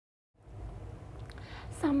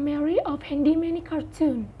Summary of Handy Manny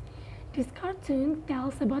cartoon. This cartoon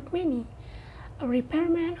tells about Manny, a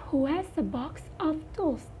repairman who has a box of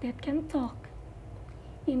tools that can talk.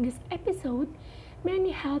 In this episode,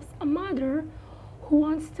 Manny helps a mother who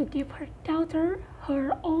wants to give her daughter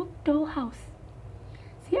her old dollhouse.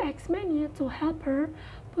 She asks Manny to help her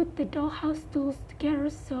put the dollhouse tools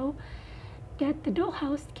together so that the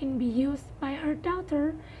dollhouse can be used by her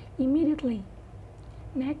daughter immediately.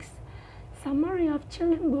 Next, summary of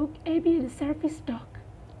children's book Abby the Service Dog.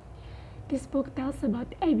 This book tells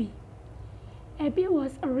about Abby. Abby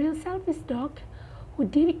was a real service dog who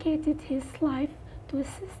dedicated his life to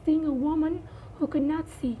assisting a woman who could not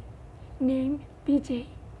see, named BJ.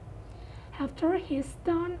 After he is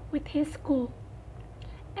done with his school,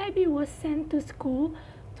 Abby was sent to school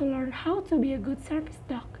to learn how to be a good service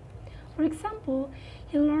dog. For example,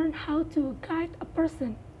 he learned how to guide a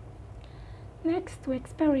person. Next, to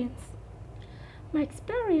experience. My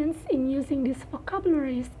experience in using these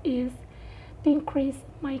vocabularies is to increase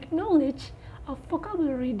my knowledge of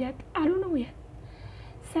vocabulary that I don't know yet,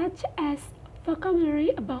 such as vocabulary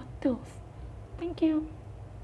about tools. Thank you.